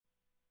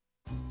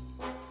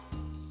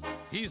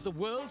He's the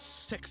world's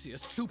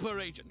sexiest super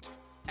agent.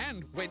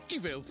 And when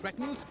evil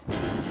threatens,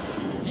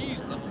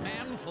 he's the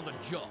man for the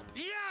job.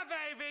 Yeah,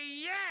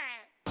 baby,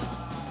 yeah!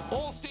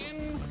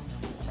 Austin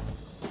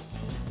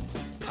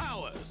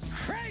Powers.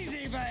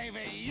 Crazy,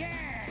 baby,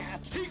 yeah!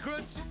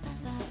 Secret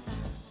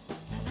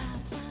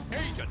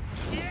Agent.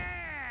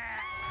 Yeah!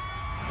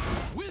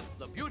 With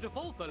the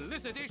beautiful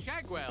Felicity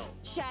Shagwell.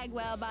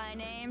 Shagwell by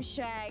name,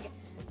 Shag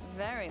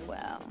very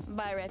well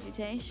by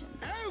reputation.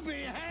 Oh,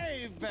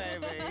 behave,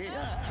 baby!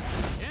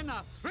 In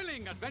a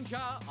thrilling adventure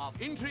of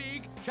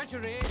intrigue,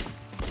 treachery,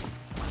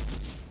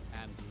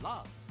 and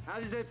love. How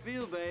does that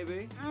feel,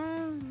 baby?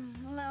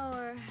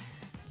 Lower.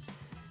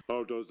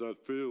 How does that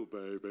feel,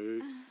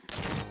 baby?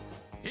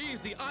 He's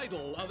the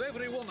idol of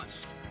every woman,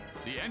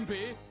 the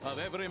envy of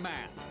every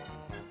man.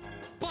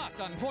 But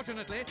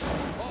unfortunately,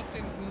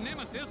 Austin's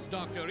nemesis,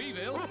 Dr.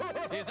 Evil,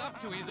 is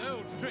up to his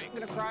old tricks.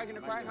 Gonna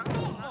cry,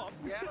 huh?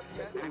 Yeah.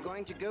 I'm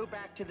going to go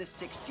back to the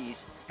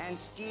 60s and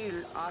steal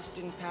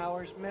Austin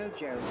Powers'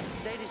 mojo.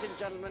 Ladies and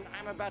gentlemen,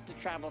 I'm about to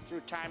travel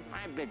through time.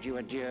 I bid you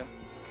adieu.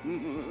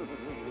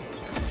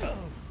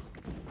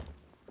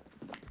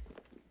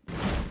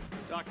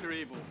 Dr.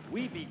 Evil,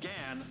 we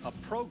began a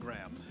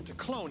program to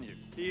clone you.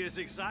 He is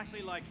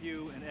exactly like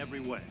you in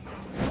every way.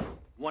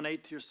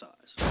 1/8 your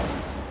size.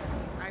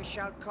 I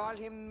shall call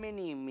him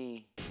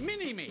Mini-Me.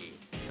 Mini-Me.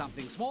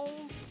 Something small,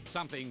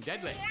 something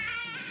deadly.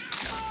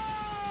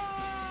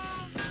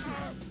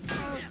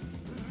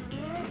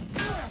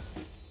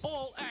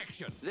 All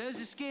action. Those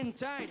are skin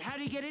tight. How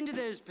do you get into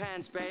those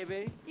pants,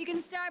 baby? You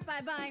can start by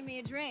buying me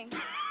a drink.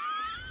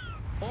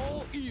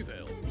 All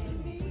evil.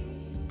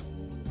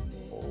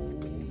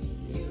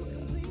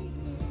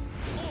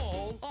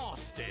 All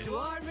Austin. Do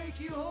I make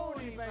you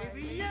horny,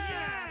 baby?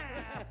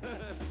 Yeah!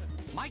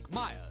 Mike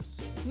Myers.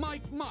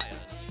 Mike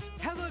Myers.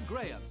 Heather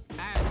Graham.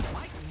 And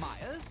Mike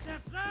Myers.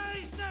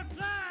 Surprise,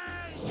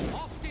 surprise!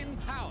 Austin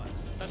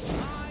Powers. The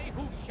spy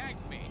who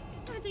shagged me.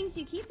 What sort of things do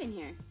you keep in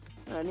here?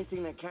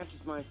 Anything that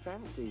catches my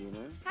fancy, you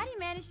know? How do you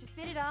manage to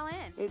fit it all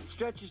in? It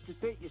stretches to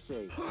fit, you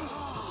see.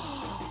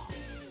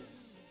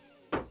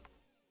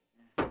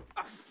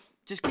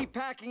 Just keep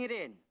packing it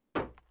in.